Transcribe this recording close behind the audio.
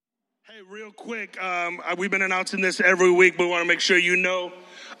Hey, real quick, we've been announcing this every week, but we want to make sure you know.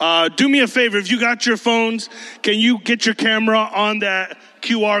 Do me a favor, if you got your phones, can you get your camera on that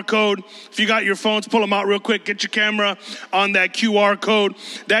QR code? If you got your phones, pull them out real quick. Get your camera on that QR code.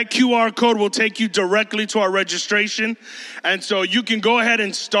 That QR code will take you directly to our registration. And so you can go ahead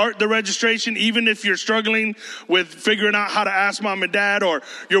and start the registration, even if you're struggling with figuring out how to ask mom and dad, or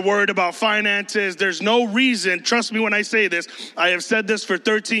you're worried about finances. There's no reason, trust me when I say this, I have said this for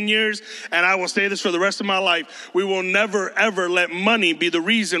 13 years, and I will say this for the rest of my life. We will never, ever let money be the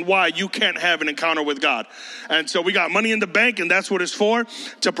reason why you can't have an encounter with God. And so we got money in the bank, and that's what it's for,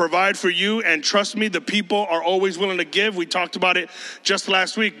 to provide for you. And trust me, the people are always willing to give. We talked about it just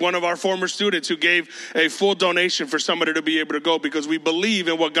last week. One of our former students who gave a full donation for somebody to be able to go, because we believe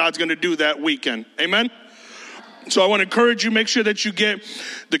in what God's going to do that weekend. Amen. So I want to encourage you, make sure that you get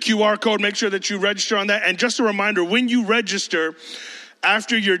the QR code, make sure that you register on that. And just a reminder, when you register,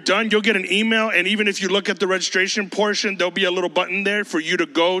 after you're done, you'll get an email, and even if you look at the registration portion, there'll be a little button there for you to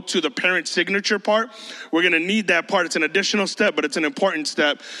go to the parent signature part. We're going to need that part. It's an additional step, but it's an important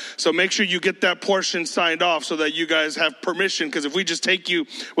step. So make sure you get that portion signed off so that you guys have permission, because if we just take you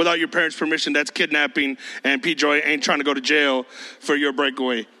without your parents' permission, that's kidnapping, and P. Joy ain't trying to go to jail for your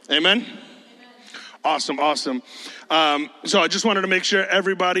breakaway. Amen? Awesome. So I just wanted to make sure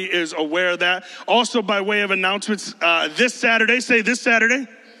everybody is aware of that. Also, by way of announcements, this Saturday,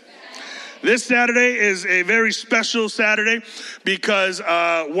 This Saturday is a very special Saturday because,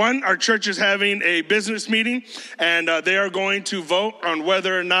 one, our church is having a business meeting, and they are going to vote on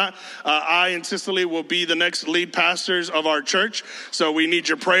whether or not I and Cicely will be the next lead pastors of our church. So we need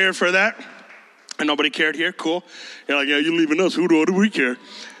your prayer for that. And nobody cared here? Cool. You're like, yeah, you're leaving us. Who do we care?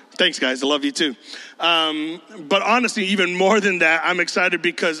 Thanks, guys. I love you, too. But honestly, even more than that, I'm excited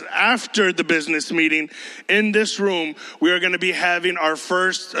because after the business meeting in this room, we are going to be having our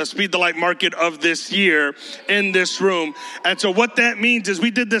first Speed the Light market of this year in this room. And so what that means is we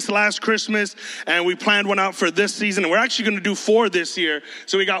did this last Christmas, and we planned one out for this season. And we're actually going to do 4 this year.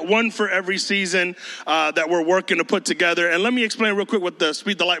 So we got one for every season that we're working to put together. And let me explain real quick what the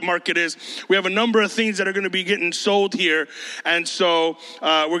Speed the Light market is. We have a number of things that are going to be getting sold here. And so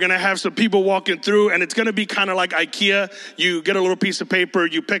we're going to have some people walking through, and it's going to be kind of like IKEA. You get a little piece of paper,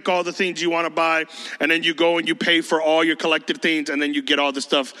 you pick all the things you want to buy, and then you go and you pay for all your collected things, and then you get all the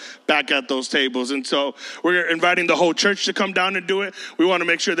stuff back at those tables. And so we're inviting the whole church to come down and do it. We want to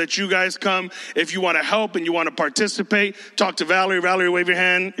make sure that you guys come. If you want to help and you want to participate, talk to Valerie. Valerie, wave your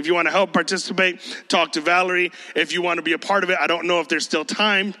hand. If you want to help participate, talk to Valerie. If you want to be a part of it, I don't know if there's still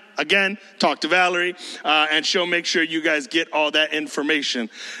time. Again, talk to Valerie, and she'll make sure you guys get all that information.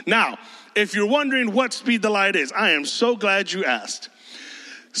 Now, if you're wondering what Speed the Light is, I am so glad you asked.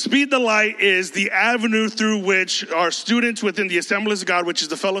 Speed the Light is the avenue through which our students within the Assemblies of God, which is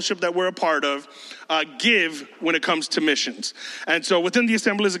the fellowship that we're a part of, give when it comes to missions. And so within the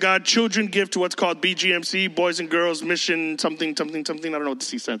Assemblies of God, children give to what's called BGMC, Boys and Girls Mission something. I don't know what the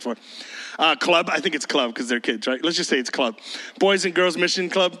C stands for. Club, I think it's club because they're kids, right? Let's just say it's club. Boys and Girls Mission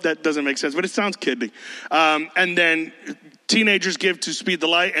Club, that doesn't make sense, but it sounds kiddly. And then teenagers give to Speed the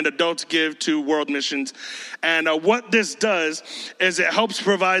Light, and adults give to World Missions. And what this does is it helps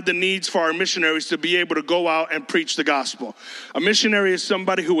provide the needs for our missionaries to be able to go out and preach the gospel. A missionary is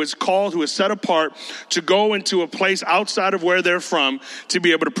somebody who is called, who is set apart to go into a place outside of where they're from to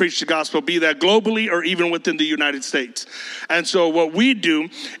be able to preach the gospel, be that globally or even within the United States. And so what we do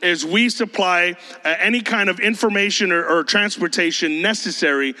is we supply any kind of information or transportation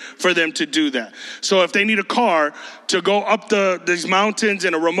necessary for them to do that. So if they need a car to go up these mountains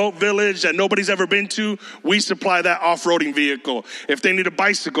in a remote village that nobody's ever been to, we supply that off-roading vehicle. If they need a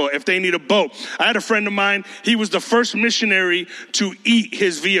bicycle, if they need a boat. I had a friend of mine, he was the first missionary to eat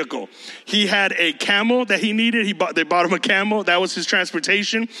his vehicle. He had a camel that he needed. They bought him a camel. That was his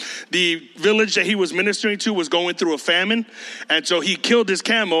transportation. The village that he was ministering to was going through a famine. And so he killed his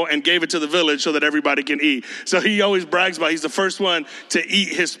camel and gave it to the village so that everybody can eat. So he always brags about he's the first one to eat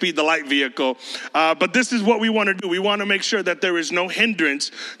his Speed the Light vehicle. But this is what we want to do. We want to make sure that there is no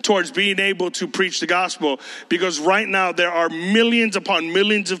hindrance towards being able to preach the gospel, because right now there are millions upon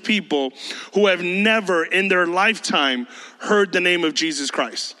millions of people who have never in their lifetime heard the name of Jesus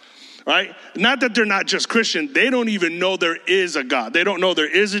Christ. Right? Not that they're not just Christian. They don't even know there is a God. They don't know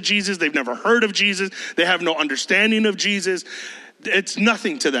there is a Jesus. They've never heard of Jesus. They have no understanding of Jesus. It's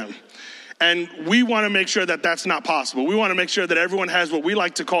nothing to them. And we want to make sure that that's not possible. We want to make sure that everyone has what we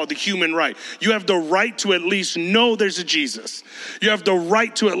like to call the human right. You have the right to at least know there's a Jesus. You have the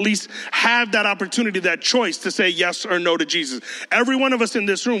right to at least have that opportunity, that choice to say yes or no to Jesus. Every one of us in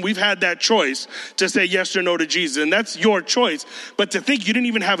this room, we've had that choice to say yes or no to Jesus. And that's your choice. But to think you didn't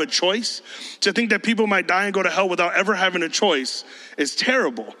even have a choice, to think that people might die and go to hell without ever having a choice is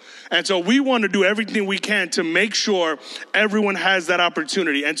terrible. And so we want to do everything we can to make sure everyone has that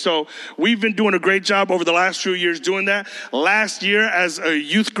opportunity. And so we've been doing a great job over the last few years doing that. Last year, as a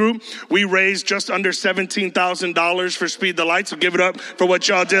youth group, we raised just under $17,000 for Speed the Light. So give it up for what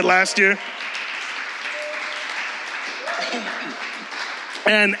y'all did last year.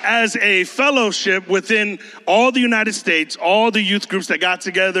 And as a fellowship within all the United States, all the youth groups that got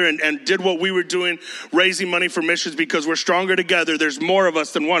together and did what we were doing, raising money for missions, because we're stronger together. There's more of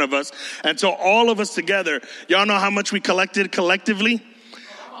us than one of us. And so all of us together, y'all know how much we collected collectively?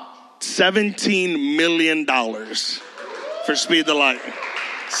 $17 million for Speed the Light.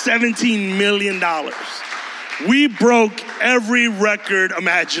 $17 million. We broke every record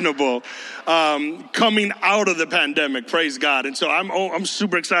imaginable coming out of the pandemic, praise God. And so I'm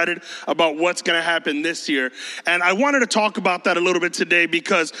super excited about what's going to happen this year. And I wanted to talk about that a little bit today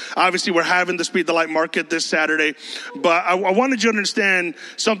because obviously we're having the Speed the Light Market this Saturday. But I wanted you to understand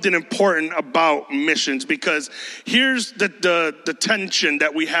something important about missions, because here's the tension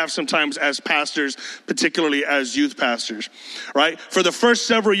that we have sometimes as pastors, particularly as youth pastors, right? For the first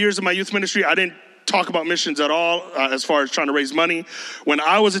several years of my youth ministry, I didn't talk about missions at all as far as trying to raise money. When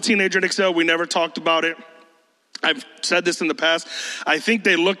I was a teenager at Excel, we never talked about it. I've said this in the past. I think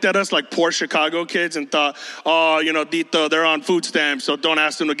they looked at us like poor Chicago kids and thought, oh, Dito, they're on food stamps, so don't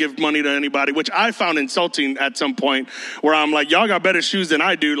ask them to give money to anybody, which I found insulting at some point, where I'm like, y'all got better shoes than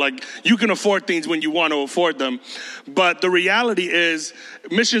I do. Like, you can afford things when you want to afford them. But the reality is,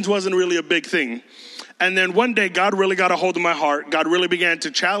 missions wasn't really a big thing. And then one day, God really got a hold of my heart. God really began to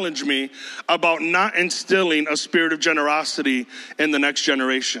challenge me about not instilling a spirit of generosity in the next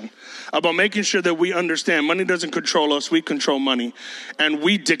generation, about making sure that we understand money doesn't control us, we control money. And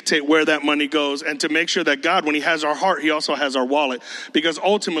we dictate where that money goes, and to make sure that God, when he has our heart, he also has our wallet, because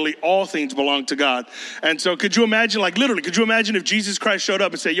ultimately all things belong to God. And so could you imagine, could you imagine if Jesus Christ showed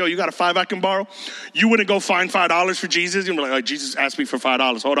up and said, yo, you got a $5 I can borrow? You wouldn't go find $5 for Jesus. You'd be like, oh, Jesus asked me for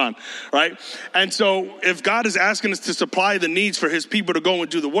 $5. Hold on, right? And so if God is asking us to supply the needs for his people to go and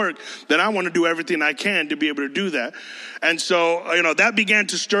do the work, then I want to do everything I can to be able to do that. And so, that began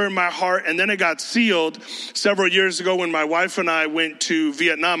to stir in my heart. And then it got sealed several years ago when my wife and I went to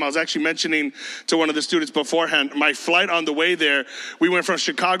Vietnam. I was actually mentioning to one of the students beforehand, my flight on the way there, we went from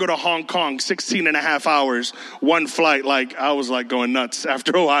Chicago to Hong Kong, 16 and a half hours, one flight. Like, I was like going nuts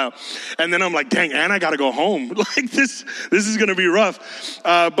after a while. And then I'm like, dang, and I got to go home. Like, this is going to be rough.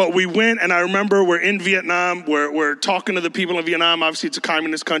 But we went, and I remember we're in Vietnam. We're talking to the people in Vietnam. Obviously, it's a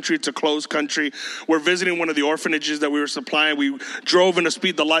communist country. It's a closed country. We're visiting one of the orphanages that we were supplying. We drove in a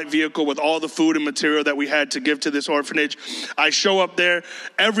Speed the Light vehicle with all the food and material that we had to give to this orphanage. I show up there.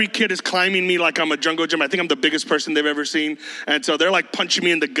 Every kid is climbing me like I'm a jungle gym. I think I'm the biggest person they've ever seen. And so they're like punching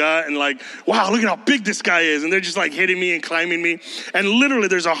me in the gut and like, wow, look at how big this guy is. And they're just like hitting me and climbing me. And literally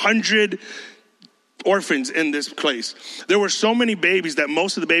there's 100 orphans in this place. There were so many babies that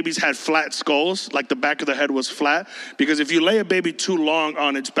most of the babies had flat skulls, like the back of the head was flat, because if you lay a baby too long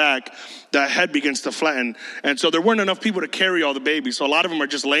on its back, the head begins to flatten. And so there weren't enough people to carry all the babies. So a lot of them are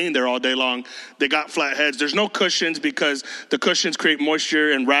just laying there all day long. They got flat heads. There's no cushions because the cushions create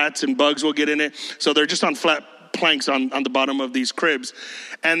moisture and rats and bugs will get in it. So they're just on flat planks on the bottom of these cribs.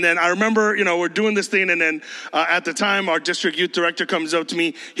 And then I remember, we're doing this thing. And then at the time, our district youth director comes up to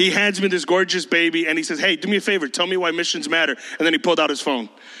me. He hands me this gorgeous baby and he says, hey, do me a favor. Tell me why missions matter. And then he pulled out his phone.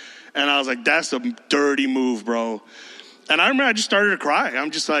 And I was like, that's a dirty move, bro. And I remember I just started to cry.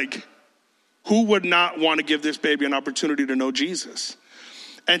 I'm just like, who would not want to give this baby an opportunity to know Jesus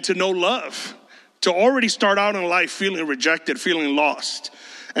and to know love, to already start out in life feeling rejected, feeling lost,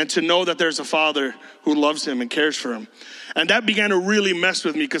 and to know that there's a father who loves him and cares for him. And that began to really mess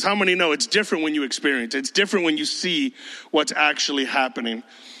with me, because how many know it's different when you experience it? It's different when you see what's actually happening.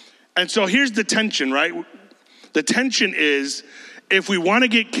 And so here's the tension, right? The tension is, if we want to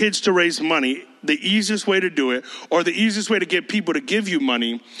get kids to raise money, the easiest way to do it, or the easiest way to get people to give you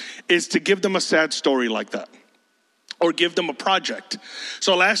money, is to give them a sad story like that, or give them a project.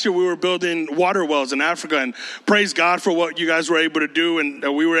 So last year we were building water wells in Africa, and praise God for what you guys were able to do. And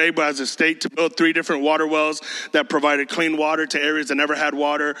we were able as a state to build 3 different water wells that provided clean water to areas that never had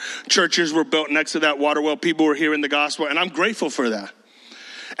water. Churches were built next to that water well. People were hearing the gospel, and I'm grateful for that.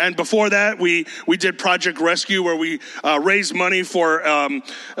 And before that, we did Project Rescue, where we raised money for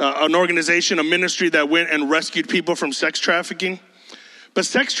an organization, a ministry that went and rescued people from sex trafficking. But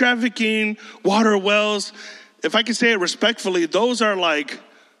sex trafficking, water wells, if I can say it respectfully, those are like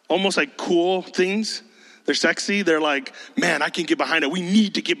almost like cool things. They're sexy. They're like, man, I can get behind that. We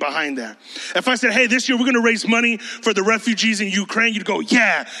need to get behind that. If I said, hey, this year we're going to raise money for the refugees in Ukraine, you'd go,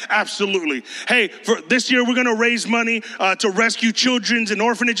 yeah, absolutely. Hey, for this year we're going to raise money to rescue children in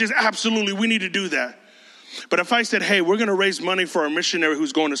orphanages. Absolutely, we need to do that. But if I said, hey, we're going to raise money for a missionary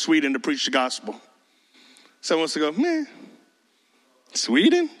who's going to Sweden to preach the gospel, someone wants to go, man,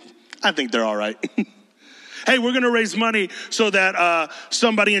 Sweden? I think they're all right. Hey, we're going to raise money so that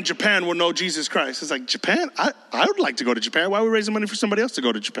somebody in Japan will know Jesus Christ. It's like, Japan? I would like to go to Japan. Why are we raising money for somebody else to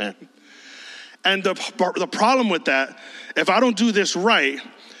go to Japan? And the problem with that, if I don't do this right,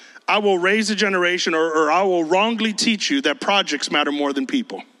 I will raise a generation or I will wrongly teach you that projects matter more than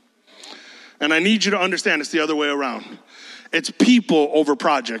people. And I need you to understand it's the other way around. It's people over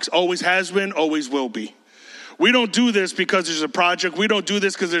projects. Always has been, always will be. We don't do this because there's a project. We don't do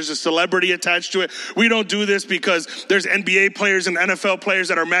this because there's a celebrity attached to it. We don't do this because there's NBA players and NFL players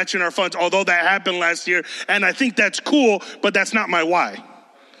that are matching our funds, although that happened last year. And I think that's cool, but that's not my why.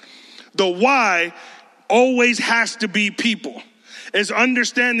 The why always has to be people. Is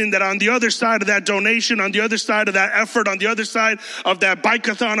understanding that on the other side of that donation, on the other side of that effort, on the other side of that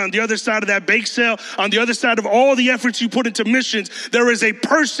bike-a-thon, on the other side of that bake sale, on the other side of all the efforts you put into missions, there is a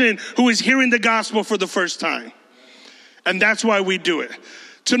person who is hearing the gospel for the first time. And that's why we do it.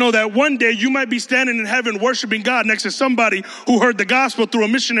 To know that one day you might be standing in heaven worshiping God next to somebody who heard the gospel through a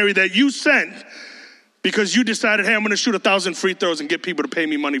missionary that you sent because you decided, hey, I'm going to shoot 1,000 free throws and get people to pay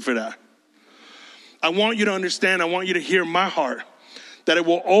me money for that. I want you to understand, I want you to hear my heart. That it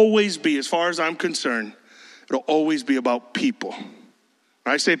will always be, as far as I'm concerned, it'll always be about people.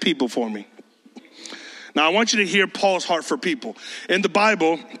 I say people for me. Now, I want you to hear Paul's heart for people. In the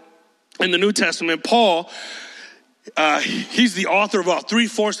Bible, in the New Testament, Paul, he's the author of about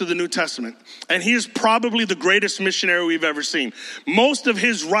 3/4 of the New Testament. And he is probably the greatest missionary we've ever seen. Most of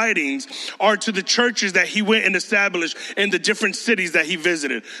his writings are to the churches that he went and established in the different cities that he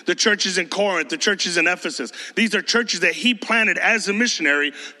visited. The churches in Corinth, the churches in Ephesus. These are churches that he planted as a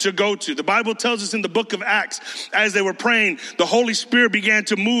missionary to go to. The Bible tells us in the book of Acts, as they were praying, the Holy Spirit began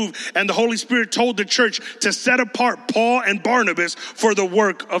to move, and the Holy Spirit told the church to set apart Paul and Barnabas for the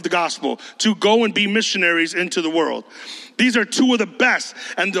work of the gospel, to go and be missionaries into the world. These are two of the best.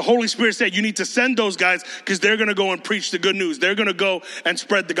 And the Holy Spirit said, you need to send those guys because they're going to go and preach the good news. They're going to go and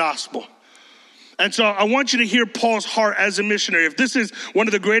spread the gospel. And so I want you to hear Paul's heart as a missionary. If this is one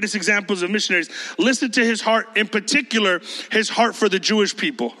of the greatest examples of missionaries, listen to his heart, in particular, his heart for the Jewish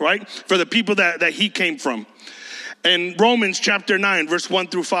people, right? For the people that he came from. In Romans chapter 9, verse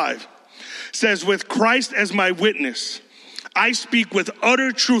 1-5, says, with Christ as my witness, I speak with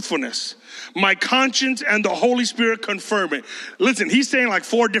utter truthfulness. My conscience and the Holy Spirit confirm it. Listen, he's saying like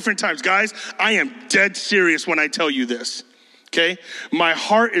 4 different times, guys, I am dead serious when I tell you this. Okay? My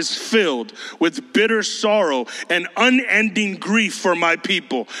heart is filled with bitter sorrow and unending grief for my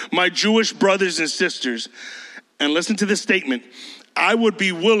people, my Jewish brothers and sisters. And listen to this statement. I would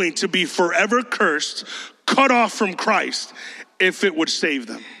be willing to be forever cursed, cut off from Christ, if it would save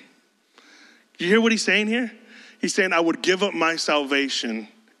them. You hear what he's saying here? He's saying, I would give up my salvation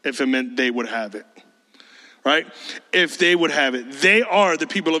if it meant they would have it, right? If they would have it. They are the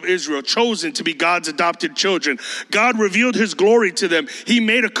people of Israel, chosen to be God's adopted children. God revealed his glory to them. He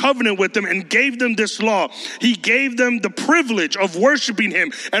made a covenant with them and gave them this law. He gave them the privilege of worshiping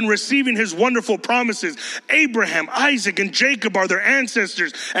him and receiving his wonderful promises. Abraham, Isaac, and Jacob are their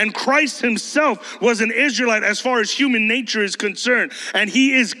ancestors, and Christ himself was an Israelite as far as human nature is concerned. And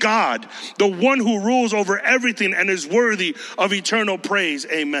he is God, the one who rules over everything and is worthy of eternal praise.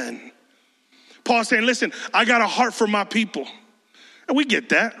 Amen. Paul's saying, listen, I got a heart for my people. And we get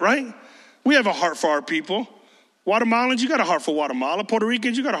that, right? We have a heart for our people. Guatemalans, you got a heart for Guatemala. Puerto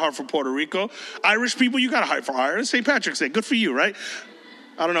Ricans, you got a heart for Puerto Rico. Irish people, you got a heart for Ireland. St. Patrick's Day, good for you, right?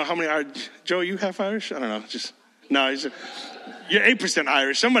 I don't know how many, Joe, you half Irish? I don't know, you're 8%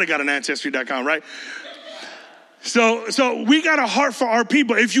 Irish. Somebody got an Ancestry.com, right? So we got a heart for our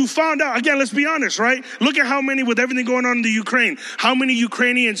people. If you found out, again, let's be honest, right? Look at how many, with everything going on in the Ukraine, how many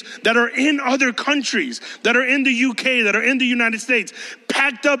Ukrainians that are in other countries, that are in the UK, that are in the United States,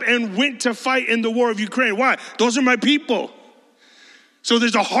 packed up and went to fight in the war of Ukraine. Why? Those are my people. So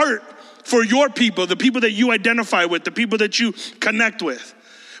there's a heart for your people, the people that you identify with, the people that you connect with.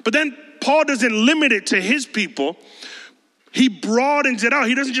 But then Paul doesn't limit it to his people. He broadens it out.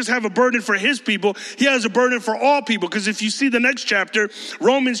 He doesn't just have a burden for his people. He has a burden for all people. Because if you see the next chapter,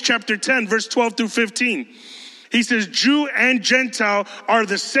 Romans chapter 10, verse 12 through 15, he says, Jew and Gentile are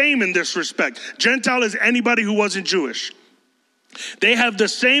the same in this respect. Gentile is anybody who wasn't Jewish. They have the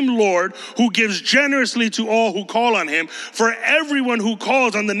same Lord who gives generously to all who call on him. For everyone who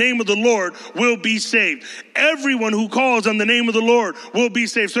calls on the name of the Lord will be saved. Everyone who calls on the name of the Lord will be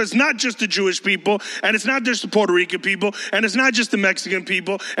saved. So it's not just the Jewish people, and it's not just the Puerto Rican people, and it's not just the Mexican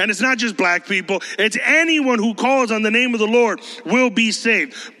people, and it's not just black people. It's anyone who calls on the name of the Lord will be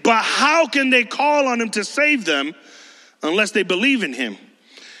saved. But how can they call on him to save them unless they believe in him?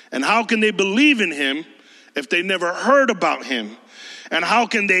 And how can they believe in him if they never heard about him? And how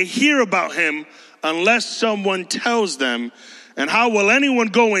can they hear about him unless someone tells them? And how will anyone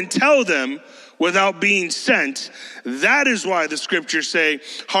go and tell them without being sent? That is why the scriptures say,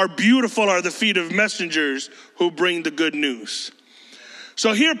 how beautiful are the feet of messengers who bring the good news.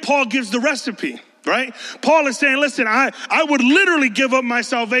 So here Paul gives the recipe. Right? Paul is saying, listen, I would literally give up my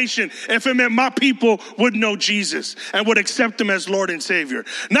salvation if it meant my people would know Jesus and would accept him as Lord and Savior.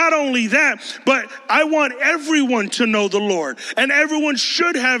 Not only that, but I want everyone to know the Lord, and everyone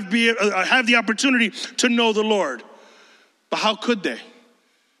should have the opportunity to know the Lord. But how could they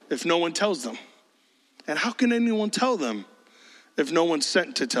if no one tells them? And how can anyone tell them if no one's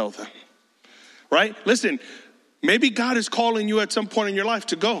sent to tell them? Right? Listen, maybe God is calling you at some point in your life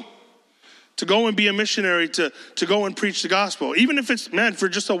to go and be a missionary, to go and preach the gospel. Even if it's, for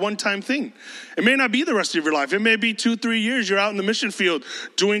just a one-time thing. It may not be the rest of your life. It may be 2-3 years you're out in the mission field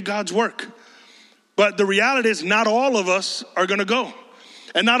doing God's work. But the reality is not all of us are going to go.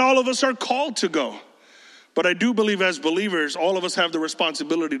 And not all of us are called to go. But I do believe as believers, all of us have the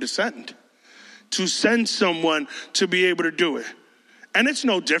responsibility to send someone to be able to do it. And it's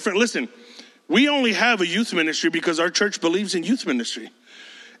no different. Listen, we only have a youth ministry because our church believes in youth ministry.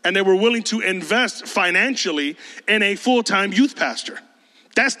 And they were willing to invest financially in a full-time youth pastor.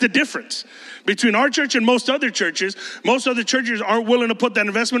 That's the difference between our church and most other churches. Most other churches aren't willing to put that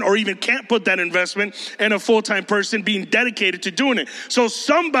investment or even can't put that investment in a full-time person being dedicated to doing it. So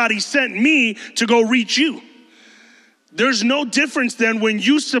somebody sent me to go reach you. There's no difference then when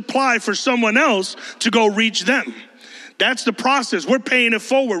you supply for someone else to go reach them. That's the process. We're paying it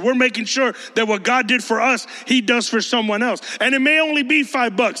forward. We're making sure that what God did for us, he does for someone else. And it may only be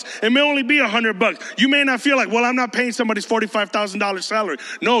 $5. It may only be $100. You may not feel like, well, I'm not paying somebody's $45,000 salary.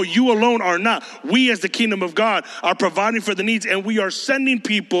 No, you alone are not. We as the kingdom of God are providing for the needs, and we are sending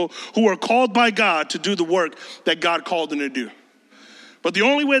people who are called by God to do the work that God called them to do. But the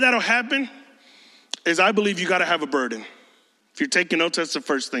only way that'll happen is I believe you got to have a burden. If you're taking notes, that's the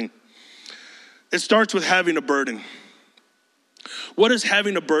first thing. It starts with having a burden. What does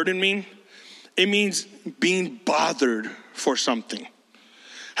having a burden mean? It means being bothered for something.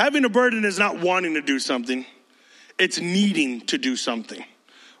 Having a burden is not wanting to do something. It's needing to do something,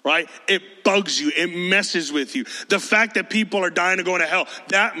 right? It bugs you. It messes with you. The fact that people are dying and going to hell,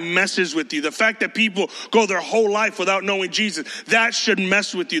 that messes with you. The fact that people go their whole life without knowing Jesus, that should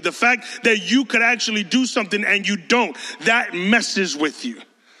mess with you. The fact that you could actually do something and you don't, that messes with you.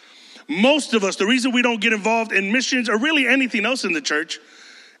 Most of us, the reason we don't get involved in missions or really anything else in the church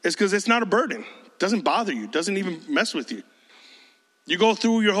is because it's not a burden. It doesn't bother you. It doesn't even mess with you. You go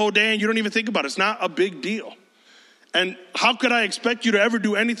through your whole day and you don't even think about it. It's not a big deal. And how could I expect you to ever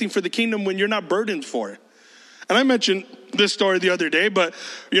do anything for the kingdom when you're not burdened for it? And I mentioned this story the other day, but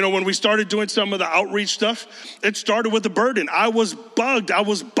when we started doing some of the outreach stuff, it started with a burden. I was bugged. I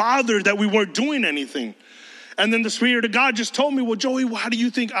was bothered that we weren't doing anything. And then the Spirit of God just told me, well, Joey, why do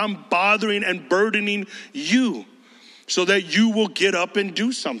you think I'm bothering and burdening you so that you will get up and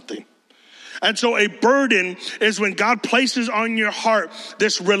do something? And so a burden is when God places on your heart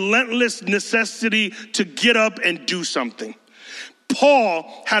this relentless necessity to get up and do something.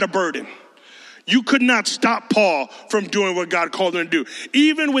 Paul had a burden. You could not stop Paul from doing what God called him to do.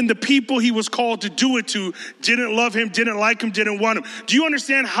 Even when the people he was called to do it to didn't love him, didn't like him, didn't want him. Do you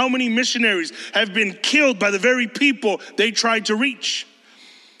understand how many missionaries have been killed by the very people they tried to reach?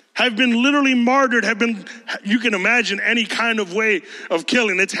 Have been literally martyred, you can imagine any kind of way of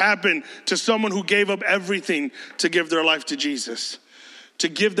killing. It's happened to someone who gave up everything to give their life to Jesus. To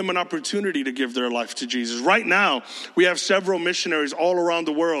give them an opportunity to give their life to Jesus. Right now, we have several missionaries all around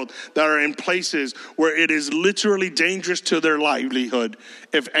the world that are in places where it is literally dangerous to their livelihood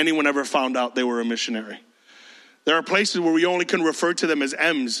if anyone ever found out they were a missionary. There are places where we only can refer to them as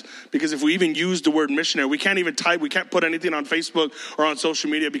M's, because if we even use the word missionary, we can't even type, we can't put anything on Facebook or on social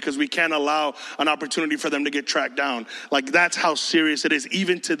media because we can't allow an opportunity for them to get tracked down. Like, that's how serious it is,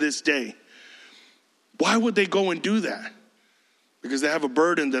 even to this day. Why would they go and do that? because they have a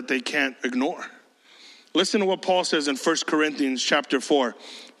burden that they can't ignore. Listen to what Paul says in 1 Corinthians chapter 4,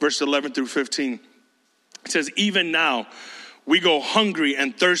 verse 11 through 15. It says, even now we go hungry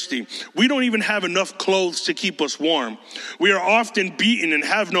and thirsty. We don't even have enough clothes to keep us warm. We are often beaten and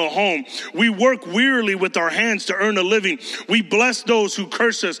have no home. We work wearily with our hands to earn a living. We bless those who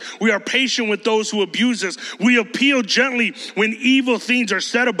curse us. We are patient with those who abuse us. We appeal gently when evil things are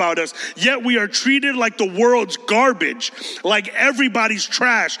said about us. Yet we are treated like the world's garbage, like everybody's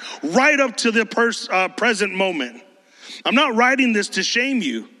trash, right up to the present moment. I'm not writing this to shame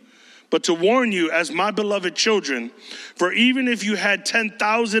you, but to warn you as my beloved children, for even if you had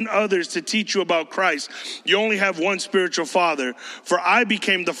 10,000 others to teach you about Christ, you only have one spiritual father. For I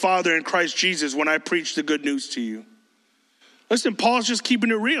became the father in Christ Jesus when I preached the good news to you. Listen, Paul's just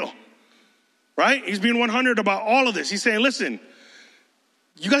keeping it real, right? He's being 100 about all of this. He's saying, listen,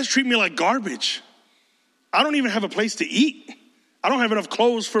 you guys treat me like garbage. I don't even have a place to eat. I don't have enough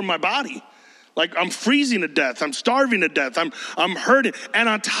clothes for my body. Like, I'm freezing to death. I'm starving to death. I'm hurting. And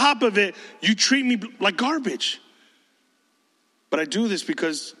on top of it, you treat me like garbage. But I do this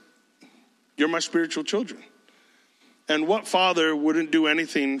because you're my spiritual children. And what father wouldn't do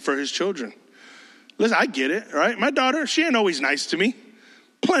anything for his children? Listen, I get it, right? My daughter, she ain't always nice to me.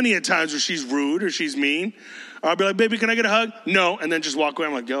 Plenty of times where she's rude or she's mean. Or I'll be like, baby, can I get a hug? No. And then just walk away.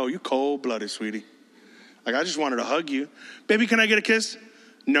 I'm like, yo, you cold-blooded, sweetie. Like, I just wanted to hug you. Baby, can I get a kiss?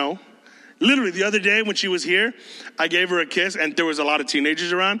 No. Literally, the other day when she was here, I gave her a kiss, and there was a lot of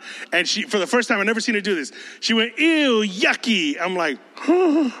teenagers around. And she, for the first time, I've never seen her do this. She went, ew, yucky. I'm like,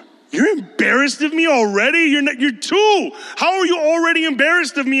 you're embarrassed of me already? You're 2. How are you already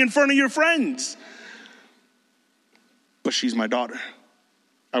embarrassed of me in front of your friends? But she's my daughter.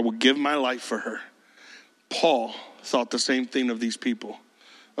 I will give my life for her. Paul thought the same thing of these people,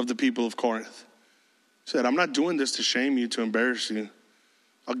 of the people of Corinth. He said, I'm not doing this to shame you, to embarrass you.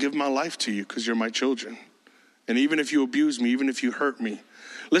 I'll give my life to you because you're my children. And even if you abuse me, even if you hurt me.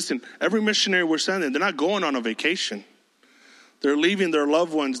 Listen, every missionary we're sending, they're not going on a vacation. They're leaving their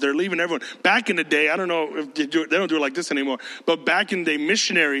loved ones. They're leaving everyone. Back in the day, I don't know if they don't do it like this anymore. But back in the day,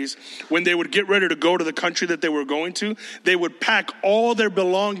 missionaries, when they would get ready to go to the country that they were going to, they would pack all their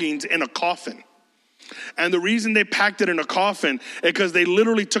belongings in a coffin. And the reason they packed it in a coffin is because they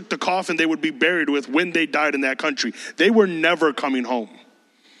literally took the coffin they would be buried with when they died in that country. They were never coming home.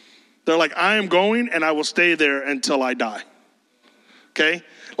 They're like, I am going and I will stay there until I die. Okay?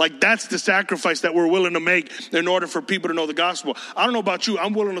 Like, that's the sacrifice that we're willing to make in order for people to know the gospel. I don't know about you.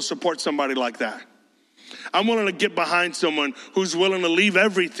 I'm willing to support somebody like that. I'm willing to get behind someone who's willing to leave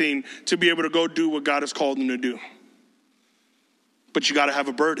everything to be able to go do what God has called them to do. But you got to have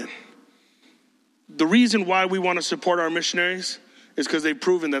a burden. The reason why we want to support our missionaries is because they've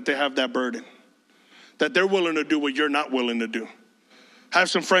proven that they have that burden, that they're willing to do what you're not willing to do. I have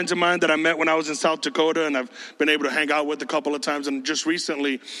some friends of mine that I met when I was in South Dakota, and I've been able to hang out with a couple of times. And just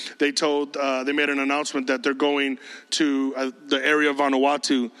recently, they made an announcement that they're going to the area of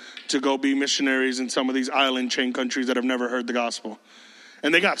Vanuatu to go be missionaries in some of these island chain countries that have never heard the gospel.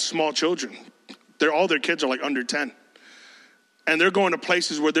 And they got small children. All their kids are like under 10. And they're going to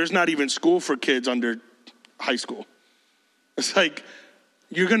places where there's not even school for kids under high school. It's like,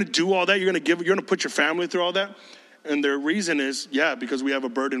 you're going to do all that? You're going to put your family through all that? And their reason is, because we have a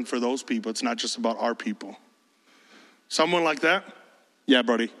burden for those people. It's not just about our people. Someone like that,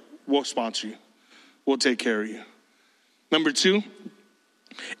 buddy, we'll sponsor you. We'll take care of you. Number 2,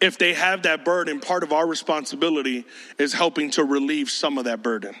 if they have that burden, part of our responsibility is helping to relieve some of that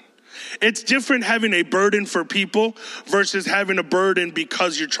burden. It's different having a burden for people versus having a burden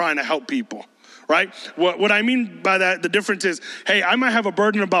because you're trying to help people. Right? What I mean by that, the difference is, hey, I might have a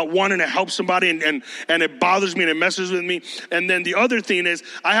burden about wanting to help somebody and it bothers me and it messes with me. And then the other thing is,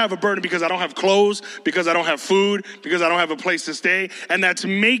 I have a burden because I don't have clothes, because I don't have food, because I don't have a place to stay. And that's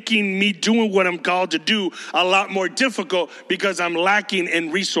making me doing what I'm called to do a lot more difficult because I'm lacking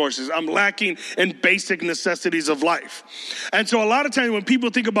in resources. I'm lacking in basic necessities of life. And so a lot of times when people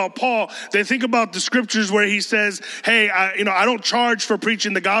think about Paul, they think about the scriptures where he says, hey, I don't charge for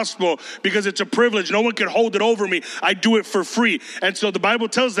preaching the gospel because it's a privilege. No one can hold it over me. I do it for free. And so the Bible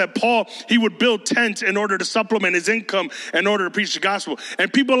tells that Paul, he would build tents in order to supplement his income in order to preach the gospel.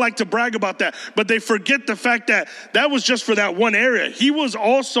 And people like to brag about that, but they forget the fact that that was just for that one area. He was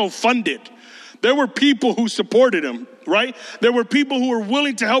also funded. There were people who supported him, right? There were people who were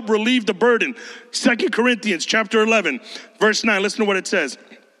willing to help relieve the burden. 2 Corinthians chapter 11, verse 9, listen to what it says.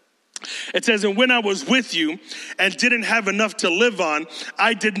 It says, and when I was with you and didn't have enough to live on,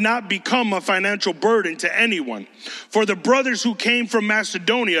 I did not become a financial burden to anyone. For the brothers who came from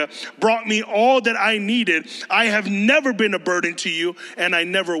Macedonia brought me all that I needed. I have never been a burden to you, and I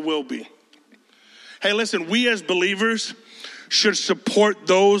never will be. Hey, listen, we as believers should support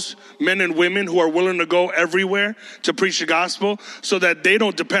those men and women who are willing to go everywhere to preach the gospel so that they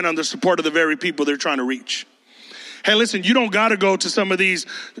don't depend on the support of the very people they're trying to reach. Hey, listen, you don't got to go to some of these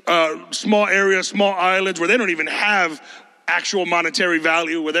small areas, small islands where they don't even have actual monetary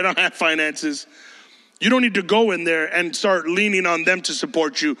value, where they don't have finances. You don't need to go in there and start leaning on them to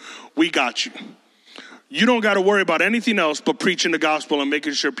support you. We got you. You don't got to worry about anything else but preaching the gospel and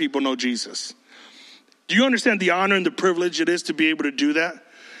making sure people know Jesus. Do you understand the honor and the privilege it is to be able to do that?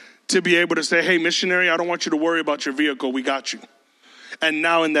 To be able to say, hey, missionary, I don't want you to worry about your vehicle. We got you. And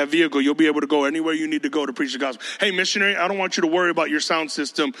now in that vehicle, you'll be able to go anywhere you need to go to preach the gospel. Hey, missionary, I don't want you to worry about your sound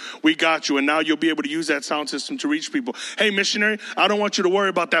system. We got you. And now you'll be able to use that sound system to reach people. Hey, missionary, I don't want you to worry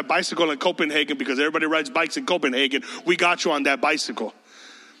about that bicycle in Copenhagen because everybody rides bikes in Copenhagen. We got you on that bicycle.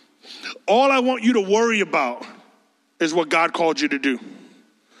 All I want you to worry about is what God called you to do.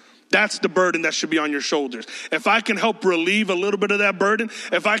 That's the burden that should be on your shoulders. If I can help relieve a little bit of that burden,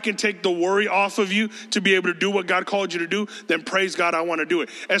 if I can take the worry off of you to be able to do what God called you to do, then praise God, I want to do it.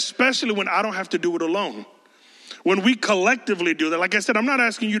 Especially when I don't have to do it alone. When we collectively do that, like I said, I'm not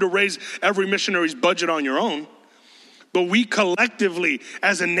asking you to raise every missionary's budget on your own. But we collectively,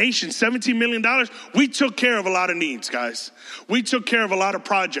 as a nation, $17 million, we took care of a lot of needs, guys. We took care of a lot of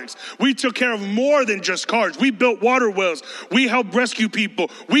projects. We took care of more than just cars. We built water wells. We helped rescue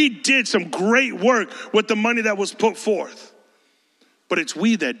people. We did some great work with the money that was put forth. But it's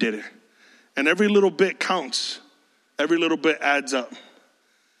we that did it. And every little bit counts. Every little bit adds up.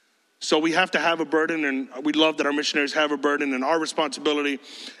 So we have to have a burden, and we love that our missionaries have a burden, and our responsibility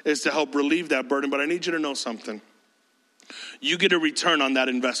is to help relieve that burden. But I need you to know something. You get a return on that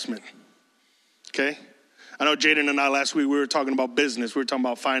investment, okay? I know Jaden and I last week, we were talking about business. We were talking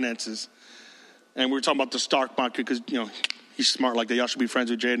about finances. And we were talking about the stock market because, he's smart like that. Y'all should be friends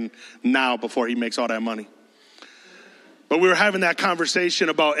with Jaden now before he makes all that money. But we were having that conversation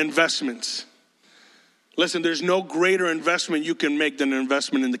about investments. Listen, there's no greater investment you can make than an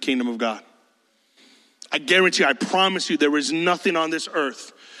investment in the kingdom of God. I guarantee you, I promise you, there is nothing on this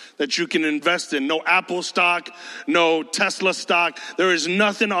earth that you can invest in. No Apple stock, no Tesla stock. There is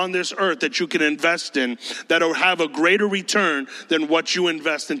nothing on this earth that you can invest in that will have a greater return than what you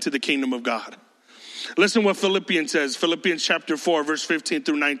invest into the kingdom of God. Listen what Philippians says. Philippians chapter 4, verse 15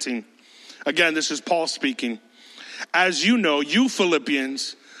 through 19. Again, this is Paul speaking. As you know, you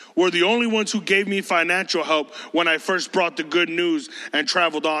Philippians were the only ones who gave me financial help when I first brought the good news and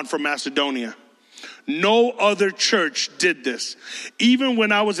traveled on from Macedonia. No other church did this. Even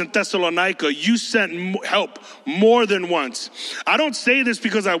when I was in Thessalonica, you sent help more than once. I don't say this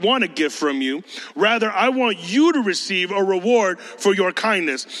because I want a gift from you. Rather, I want you to receive a reward for your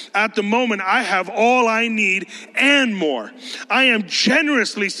kindness. At the moment, I have all I need and more. I am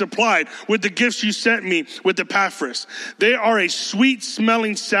generously supplied with the gifts you sent me with Epaphras. They are a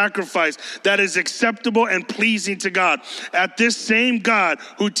sweet-smelling sacrifice that is acceptable and pleasing to God. At this same God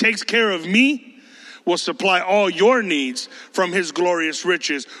who takes care of me will supply all your needs from his glorious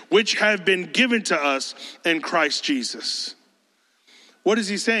riches, which have been given to us in Christ Jesus. What is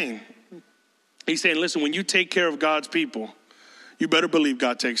he saying? He's saying, listen, when you take care of God's people, you better believe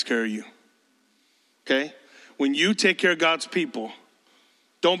God takes care of you. Okay? When you take care of God's people,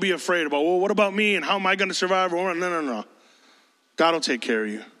 don't be afraid about, well, what about me and how am I going to survive? No. God will take care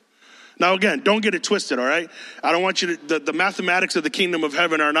of you. Now, again, don't get it twisted, all right? I don't want you to, the mathematics of the kingdom of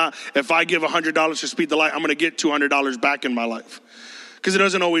heaven are not, if I give $100 to Speed the Light, I'm going to get $200 back in my life. Because it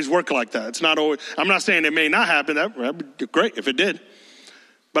doesn't always work like that. It's not always, I'm not saying it may not happen. That would be great if it did.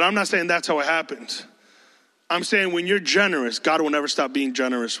 But I'm not saying that's how it happens. I'm saying when you're generous, God will never stop being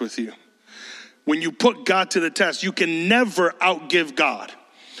generous with you. When you put God to the test, you can never outgive God.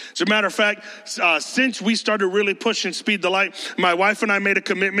 As a matter of fact, since we started really pushing Speed the Light, my wife and I made a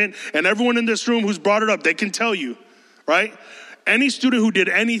commitment, and everyone in this room who's brought it up, they can tell you, right? Any student who did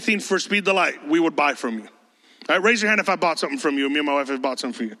anything for Speed the Light, we would buy from you. All right, raise your hand if I bought something from you. Me and my wife have bought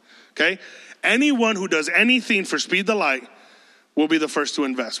something for you, okay? Anyone who does anything for Speed the Light will be the first to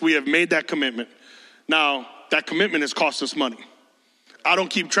invest. We have made that commitment. Now, that commitment has cost us money. I don't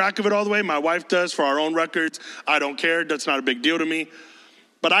keep track of it all the way. My wife does for our own records. I don't care. That's not a big deal to me.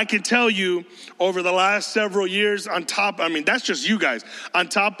 But I can tell you over the last several years that's just you guys. On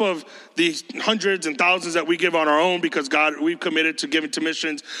top of the hundreds and thousands that we give on our own because we've committed to giving to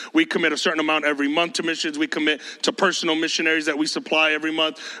missions. We commit a certain amount every month to missions. We commit to personal missionaries that we supply every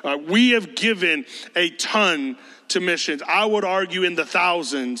month. We have given a ton to missions. I would argue in the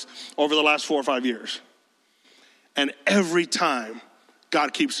thousands over the last 4 or 5 years. And every time,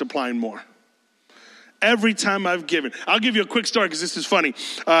 God keeps supplying more. Every time I've given. I'll give you a quick story because this is funny.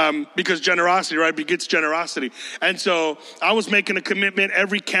 Because generosity, right, begets generosity. And so I was making a commitment.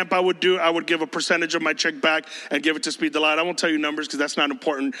 Every camp I would do, I would give a percentage of my check back and give it to Speed the Light. I won't tell you numbers because that's not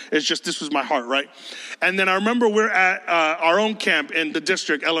important. It's just this was my heart, right? And then I remember we're at our own camp in the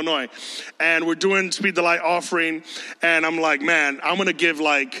district, Illinois. And we're doing Speed the Light offering. And I'm like, man, I'm going to give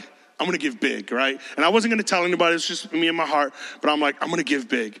big, right? And I wasn't going to tell anybody. It's just me and my heart. But I'm like, I'm going to give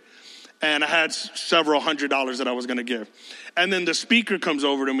big. And I had several $100s that I was going to give. And then the speaker comes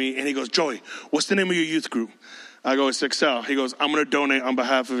over to me and he goes, Joey, what's the name of your youth group? I go, it's Excel. He goes, I'm going to donate on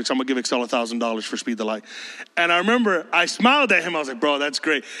behalf of Excel. I'm going to give Excel $1,000 for Speed the Light. And I remember I smiled at him. I was like, bro, that's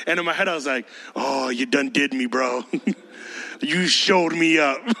great. And in my head, I was like, oh, you done did me, bro. You showed me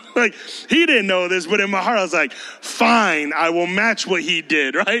up. Like, he didn't know this, but in my heart, I was like, fine, I will match what he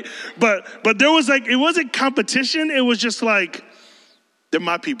did, right? But there was it wasn't competition. It was just like, they're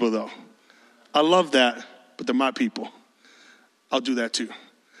my people, though. I love that, but they're my people. I'll do that too.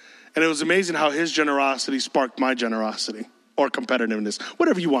 And it was amazing how his generosity sparked my generosity or competitiveness,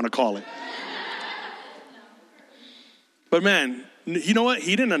 whatever you want to call it. But man, you know what?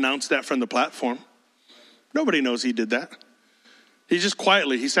 He didn't announce that from the platform. Nobody knows he did that. He just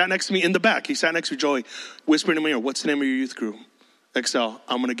quietly, he sat next to me in the back. He sat next to Joey, whispering to me, what's the name of your youth group? Excel.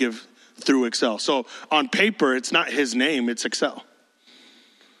 I'm going to give through Excel. So on paper, it's not his name, it's Excel.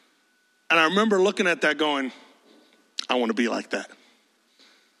 And I remember looking at that going, I want to be like that.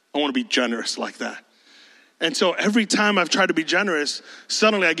 I want to be generous like that. And so every time I've tried to be generous,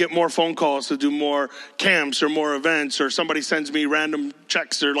 suddenly I get more phone calls to do more camps or more events, or somebody sends me random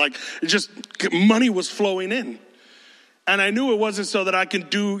checks, or money was flowing in. And I knew it wasn't so that I can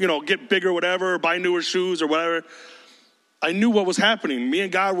get bigger, whatever, or buy newer shoes or whatever. I knew what was happening. Me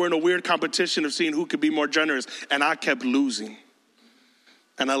and God were in a weird competition of seeing who could be more generous. And I kept losing.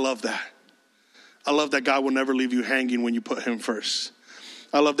 And I love that. I love that God will never leave you hanging when you put him first.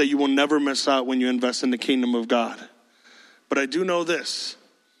 I love that you will never miss out when you invest in the kingdom of God. But I do know this.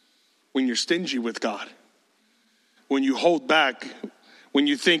 When you're stingy with God, when you hold back, when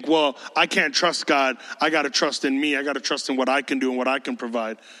you think, well, I can't trust God, I got to trust in me, I got to trust in what I can do and what I can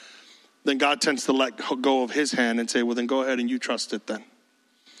provide, then God tends to let go of his hand and say, well, then go ahead and you trust it then.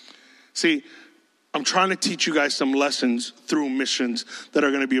 See, I'm trying to teach you guys some lessons through missions that are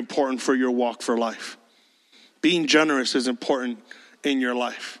going to be important for your walk for life. Being generous is important in your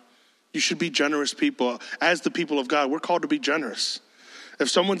life. You should be generous people. As the people of God, we're called to be generous. If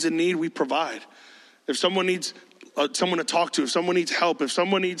someone's in need, we provide. If someone needs someone to talk to, if someone needs help, if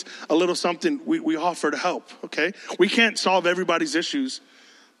someone needs a little something, we offer to help, okay? We can't solve everybody's issues,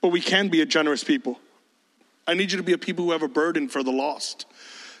 but we can be a generous people. I need you to be a people who have a burden for the lost.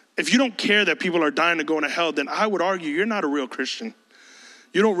 If you don't care that people are dying and going to hell, then I would argue you're not a real Christian.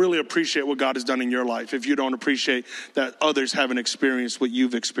 You don't really appreciate what God has done in your life if you don't appreciate that others haven't experienced what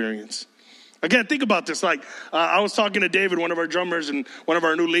you've experienced. Again, think about this. I was talking to David, one of our drummers and one of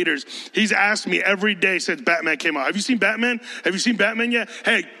our new leaders. He's asked me every day since Batman came out, have you seen Batman? Have you seen Batman yet?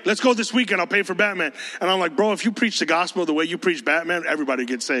 Hey, let's go this weekend. I'll pay for Batman. And I'm like, bro, if you preach the gospel the way you preach Batman, everybody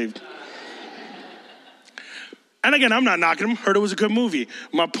gets saved. And again, I'm not knocking him. Heard it was a good movie.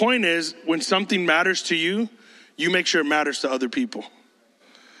 My point is, when something matters to you, you make sure it matters to other people.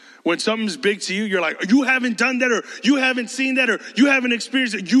 When something's big to you, you're like, you haven't done that, or you haven't seen that, or you haven't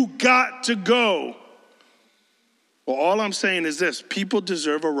experienced it. You got to go. Well, all I'm saying is this. People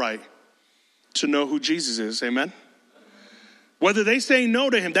deserve a right to know who Jesus is. Amen? Whether they say no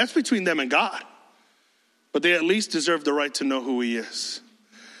to him, that's between them and God. But they at least deserve the right to know who he is.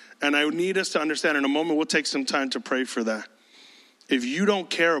 And I need us to understand, in a moment, we'll take some time to pray for that. If you don't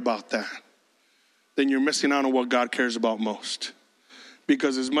care about that, then you're missing out on what God cares about most.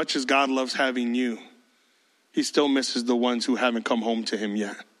 Because as much as God loves having you, he still misses the ones who haven't come home to him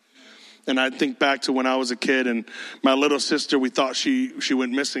yet. And I think back to when I was a kid and my little sister, we thought she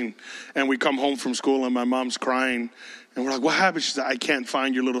went missing. And we come home from school and my mom's crying. And we're like, what happened? She said, I can't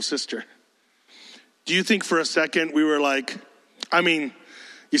find your little sister. Do you think for a second we were like,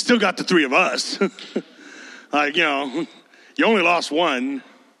 you still got the three of us. You only lost one.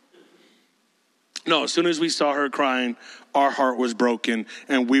 No, as soon as we saw her crying, our heart was broken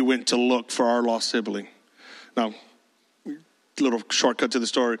and we went to look for our lost sibling. Now, little shortcut to the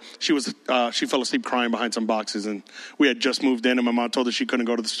story. She fell asleep crying behind some boxes, and we had just moved in, and my mom told her she couldn't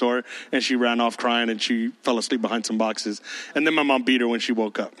go to the store, and she ran off crying, and she fell asleep behind some boxes. And then my mom beat her when she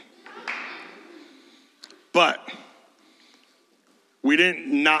woke up. But we didn't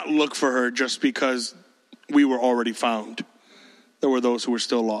not look for her just because we were already found. There were those who were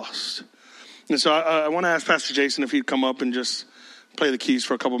still lost. And so I want to ask Pastor Jason if he'd come up and just play the keys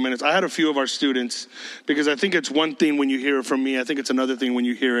for a couple minutes. I had a few of our students, because I think it's one thing when you hear it from me. I think it's another thing when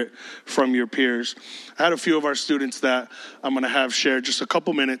you hear it from your peers. I had a few of our students that I'm going to have share just a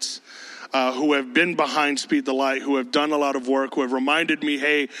couple minutes who have been behind Speed the Light, who have done a lot of work, who have reminded me,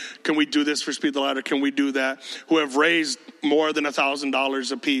 hey, can we do this for Speed the Light, or can we do that? Who have raised more than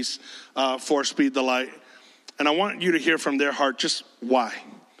 $1,000 a piece for Speed the Light. And I want you to hear from their heart just why.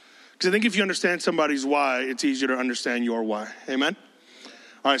 Because I think if you understand somebody's why, it's easier to understand your why. Amen?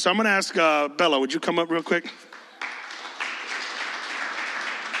 All right, so I'm going to ask Bella, would you come up real quick?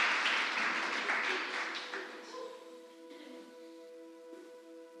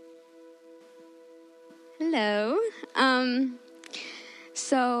 Hello.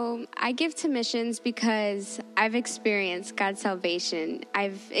 So I give to missions because I've experienced God's salvation.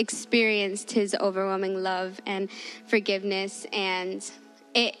 I've experienced his overwhelming love and forgiveness, and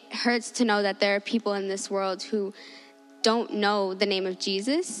it hurts to know that there are people in this world who don't know the name of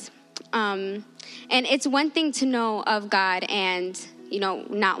Jesus. And it's one thing to know of God and,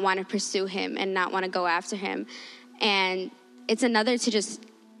 not want to pursue him and not want to go after him. And it's another to just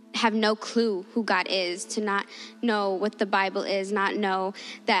have no clue who God is, to not know what the Bible is, not know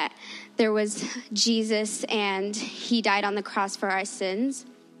that there was Jesus and he died on the cross for our sins.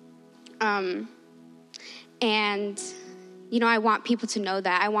 And I want people to know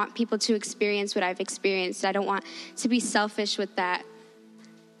that. I want people to experience what I've experienced. I don't want to be selfish with that.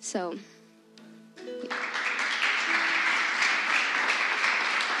 So.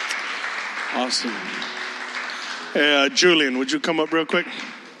 Awesome. Julian, would you come up real quick?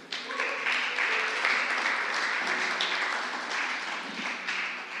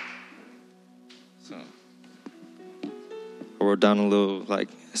 I wrote down a little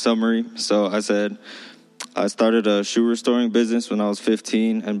summary. So I said, I started a shoe restoring business when I was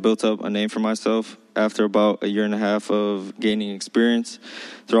 15 and built up a name for myself after about a year and a half of gaining experience.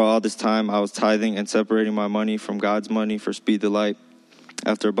 Throughout all this time, I was tithing and separating my money from God's money for Speed the Light.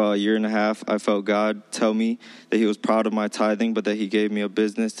 After about a year and a half, I felt God tell me that he was proud of my tithing, but that he gave me a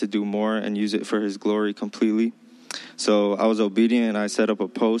business to do more and use it for his glory completely. So I was obedient, and I set up a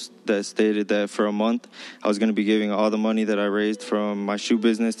post that stated that for a month, I was going to be giving all the money that I raised from my shoe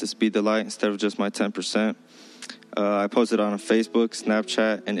business to Speed the Light instead of just my 10%. I posted on Facebook,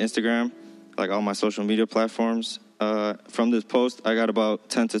 Snapchat, and Instagram, all my social media platforms. From this post, I got about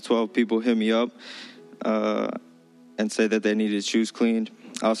 10 to 12 people hit me up and say that they needed shoes cleaned.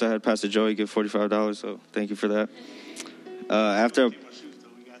 I also had Pastor Joey give $45, so thank you for that.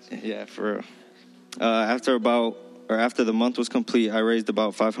 Yeah, for real. After the month was complete, I raised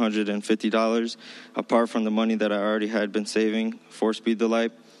about $550, apart from the money that I already had been saving for Speed the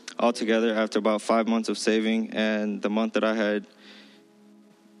Light. Altogether, after about 5 months of saving and the month that I had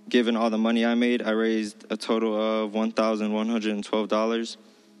given all the money I made, I raised a total of $1,112.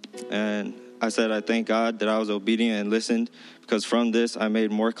 And I said I thank God that I was obedient and listened, because from this I made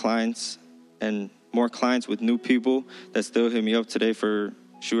more clients with new people that still hit me up today for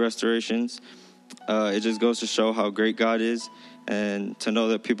shoe restorations. It just goes to show how great God is, and to know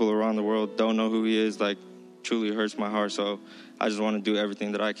that people around the world don't know who he is, truly hurts my heart. So I just want to do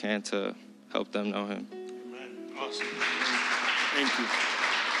everything that I can to help them know him. Amen. Awesome. Thank you.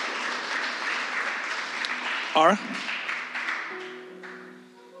 Ara?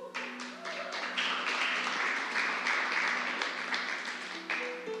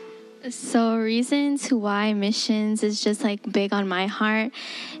 So reasons why missions is just big on my heart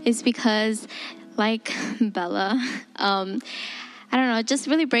is because, like Bella, I don't know, it just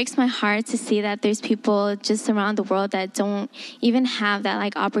really breaks my heart to see that there's people just around the world that don't even have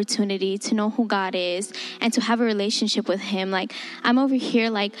that opportunity to know who God is and to have a relationship with him. I'm over here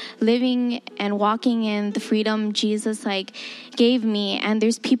living and walking in the freedom Jesus gave me, and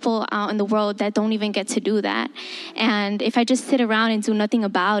there's people out in the world that don't even get to do that. And if I just sit around and do nothing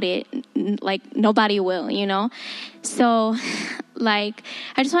about it, nobody will, So I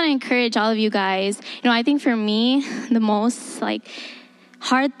just want to encourage all of you guys. I think for me, the most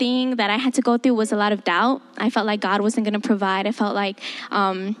hard thing that I had to go through was a lot of doubt. I felt like God wasn't going to provide. I felt like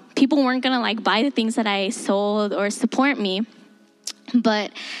people weren't going to buy the things that I sold or support me.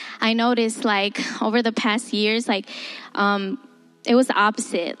 But I noticed over the past years, it was the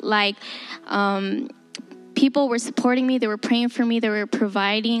opposite. people were supporting me. They were praying for me. They were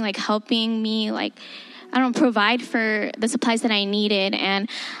providing, like helping me, like, I don't know, provide for the supplies that I needed. And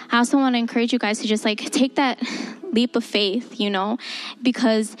I also want to encourage you guys to just like take that leap of faith, you know,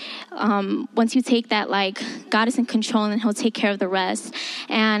 because once you take that, like, God is in control and he'll take care of the rest.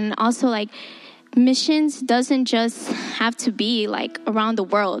 And also, like, missions doesn't just have to be like around the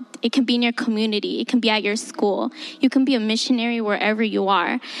world. It can be in your community. It can be at your school. You can be a missionary wherever you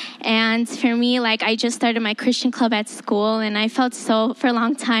are. And for me, like, I just started my Christian club at school, and I felt for a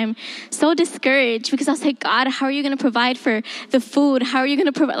long time, so discouraged, because I was like, God, how are you going to provide for the food? How are you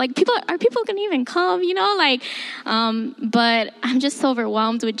going to provide? Like, people going to even come, you know, like, but I'm just so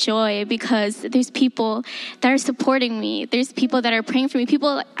overwhelmed with joy because there's people that are supporting me. There's people that are praying for me.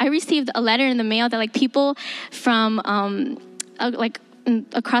 I received a letter in the mail that like people from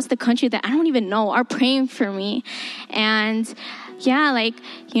across the country that I don't even know are praying for me. And yeah, like,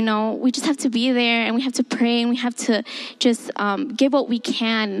 you know, we just have to be there, and we have to pray, and we have to just give what we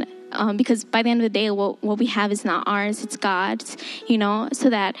can, because by the end of the day, what we have is not ours, it's God's, you know, so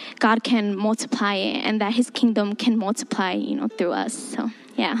that God can multiply it and that his kingdom can multiply, you know, through us. So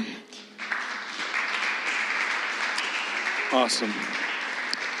yeah. Awesome.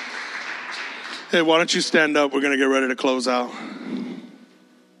 Hey, why don't you stand up? We're going to get ready to close out.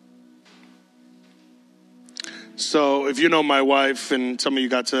 So if you know my wife, and some of you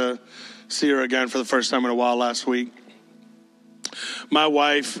got to see her again for the first time in a while last week, my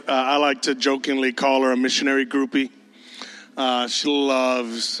wife, I like to jokingly call her a missionary groupie. She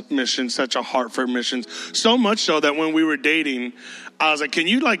loves missions, such a heart for missions. So much so that when we were dating, I was like, can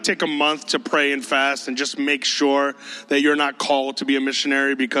you like take a month to pray and fast and just make sure that you're not called to be a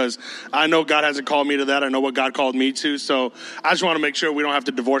missionary? Because I know God hasn't called me to that. I know what God called me to. So I just want to make sure we don't have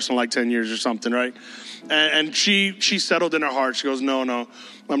to divorce in like 10 years or something, right? And she settled in her heart. She goes, no,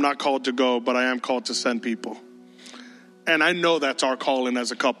 I'm not called to go, but I am called to send people. And I know that's our calling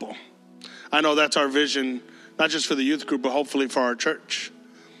as a couple. I know that's our vision, not just for the youth group, but hopefully for our church.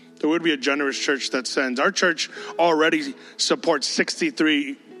 There would be a generous church that sends. Our church already supports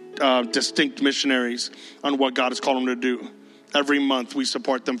 63 distinct missionaries on what God has called them to do. Every month we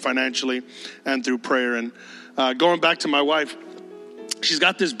support them financially and through prayer. And going back to my wife, she's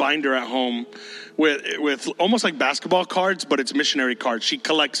got this binder at home with almost like basketball cards, but it's missionary cards. She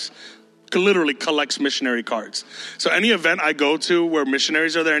literally collects missionary cards. So any event I go to where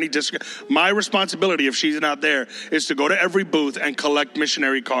missionaries are there, my responsibility, if she's not there, is to go to every booth and collect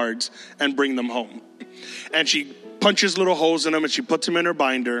missionary cards and bring them home. And she punches little holes in them and she puts them in her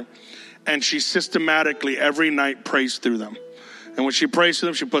binder, and she systematically every night prays through them. And when she prays through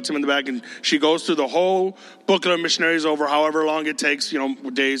them, she puts them in the bag, and she goes through the whole booklet of missionaries over however long it takes, you know,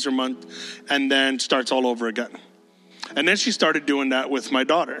 days or month, and then starts all over again. And then she started doing that with my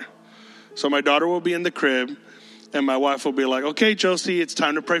daughter. So my daughter will be in the crib, and my wife will be like, okay, Josie, it's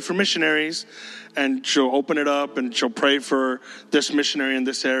time to pray for missionaries. And she'll open it up, and she'll pray for this missionary in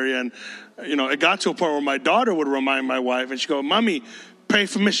this area. And, you know, it got to a point where my daughter would remind my wife, and she'd go, Mommy, pray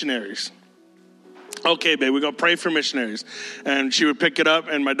for missionaries. Okay, babe, we're going to pray for missionaries. And she would pick it up,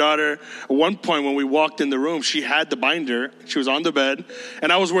 and my daughter, at one point when we walked in the room, she had the binder. She was on the bed,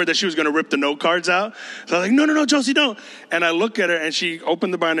 and I was worried that she was going to rip the note cards out. So I was like, no, Josie, don't. And I look at her, and she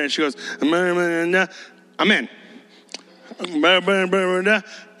opened the binder, and she goes, Amen. Amen.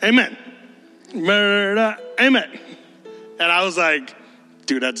 Amen. And I was like,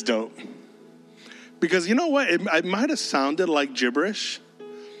 dude, that's dope. Because you know what? It might have sounded like gibberish,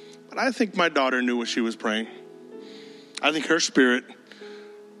 but I think my daughter knew what she was praying. I think her spirit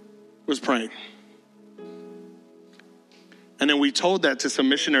was praying. And then we told that to some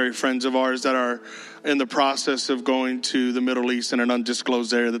missionary friends of ours that are in the process of going to the Middle East in an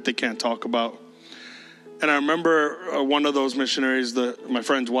undisclosed area that they can't talk about. And I remember one of those missionaries, my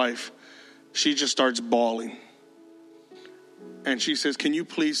friend's wife, she just starts bawling. And she says, can you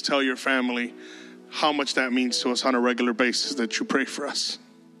please tell your family how much that means to us on a regular basis that you pray for us?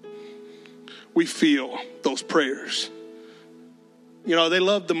 We feel those prayers. You know, they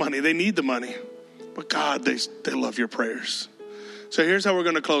love the money. They need the money. But God, they love your prayers. So here's how we're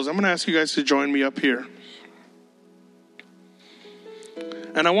going to close. I'm going to ask you guys to join me up here.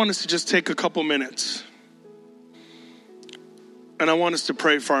 And I want us to just take a couple minutes. And I want us to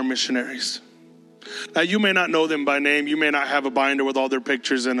pray for our missionaries. Now, you may not know them by name. You may not have a binder with all their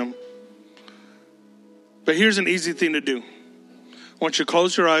pictures in them. But here's an easy thing to do. I want you to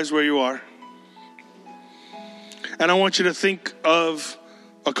close your eyes where you are. And I want you to think of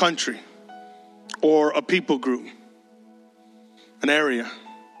a country or a people group, an area.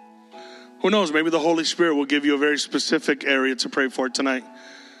 Who knows, maybe the Holy Spirit will give you a very specific area to pray for tonight.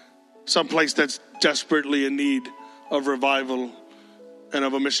 someplace that's desperately in need of revival and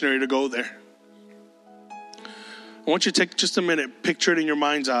of a missionary to go there. I want you to take just a minute, picture it in your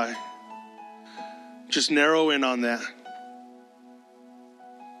mind's eye. Just narrow in on that.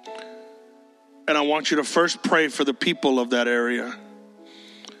 And I want you to first pray for the people of that area.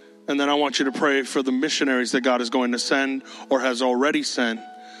 And then I want you to pray for the missionaries that God is going to send or has already sent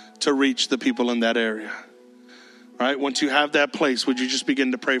to reach the people in that area. All right, once you have that place, would you just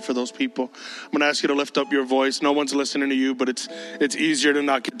begin to pray for those people? I'm going to ask you to lift up your voice. No one's listening to you, but it's easier to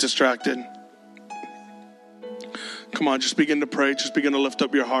not get distracted. Come on, just begin to pray. Just begin to lift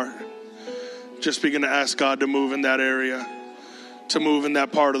up your heart. Just begin to ask God to move in that area, to move in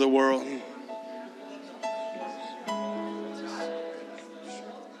that part of the world.